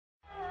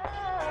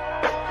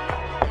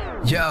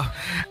Yo,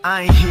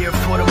 I ain't here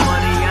for the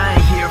money, I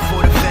ain't here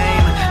for the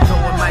fame.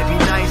 Though it might be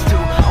nice to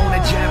own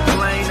a jet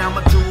plane, I'ma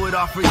do it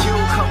all for you.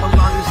 Come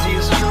along and see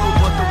it's true,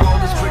 but the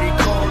world is pretty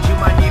cold. You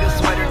might need a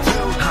sweater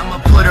too. I'ma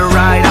put a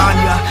ride on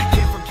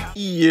ya.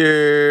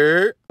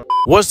 Yeah.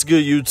 What's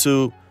good,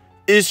 YouTube?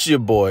 It's your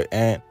boy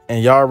Ant,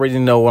 and y'all already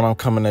know what I'm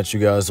coming at you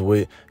guys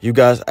with. You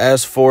guys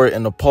asked for it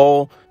in the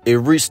poll. It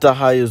reached the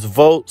highest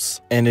votes,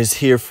 and it's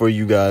here for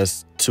you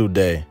guys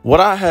today. What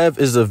I have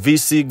is a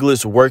VC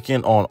glitch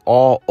working on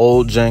all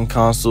old gen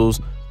consoles,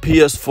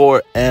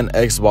 PS4 and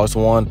Xbox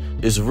One.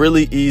 It's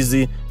really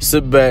easy.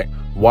 Sit back,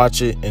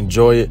 watch it,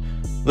 enjoy it.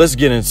 Let's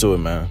get into it,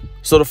 man.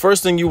 So the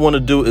first thing you want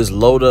to do is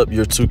load up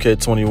your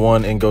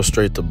 2K21 and go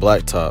straight to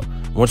Blacktop.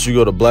 Once you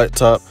go to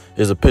Blacktop,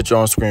 there's a picture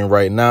on screen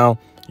right now.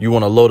 You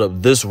want to load up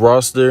this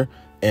roster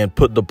and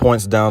put the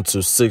points down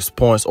to 6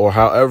 points or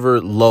however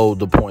low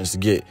the points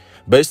get.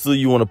 Basically,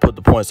 you want to put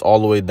the points all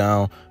the way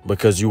down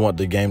because you want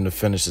the game to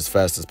finish as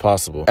fast as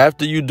possible.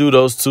 After you do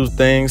those two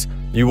things,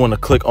 you want to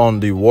click on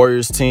the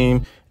Warriors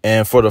team.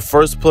 And for the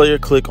first player,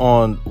 click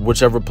on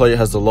whichever player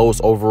has the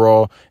lowest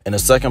overall. And the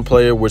second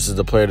player, which is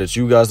the player that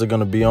you guys are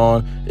going to be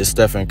on, is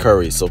Stephen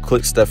Curry. So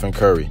click Stephen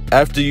Curry.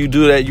 After you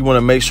do that, you want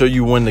to make sure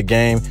you win the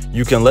game.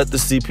 You can let the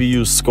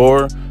CPU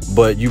score,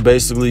 but you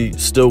basically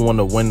still want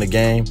to win the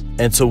game.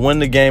 And to win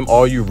the game,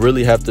 all you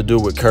really have to do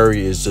with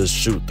Curry is just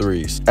shoot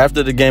threes.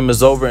 After the game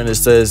is over and it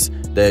says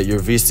that your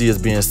VC is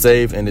being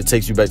saved and it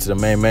takes you back to the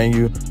main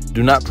menu,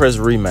 do not press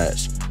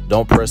rematch.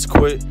 Don't press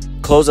quit.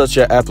 Close out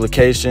your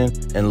application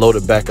and load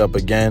it back up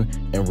again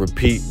and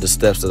repeat the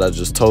steps that I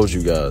just told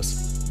you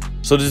guys.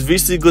 So this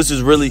VC glitch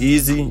is really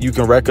easy. You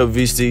can rack up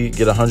VC,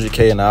 get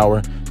 100K an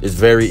hour. It's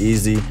very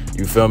easy,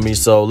 you feel me?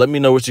 So let me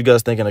know what you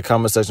guys think in the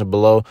comment section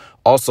below.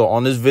 Also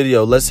on this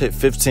video, let's hit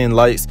 15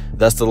 likes.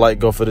 That's the like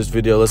goal for this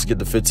video. Let's get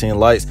the 15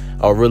 likes.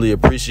 I'll really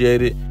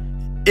appreciate it.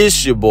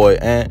 It's your boy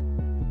Ant,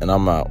 and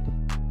I'm out.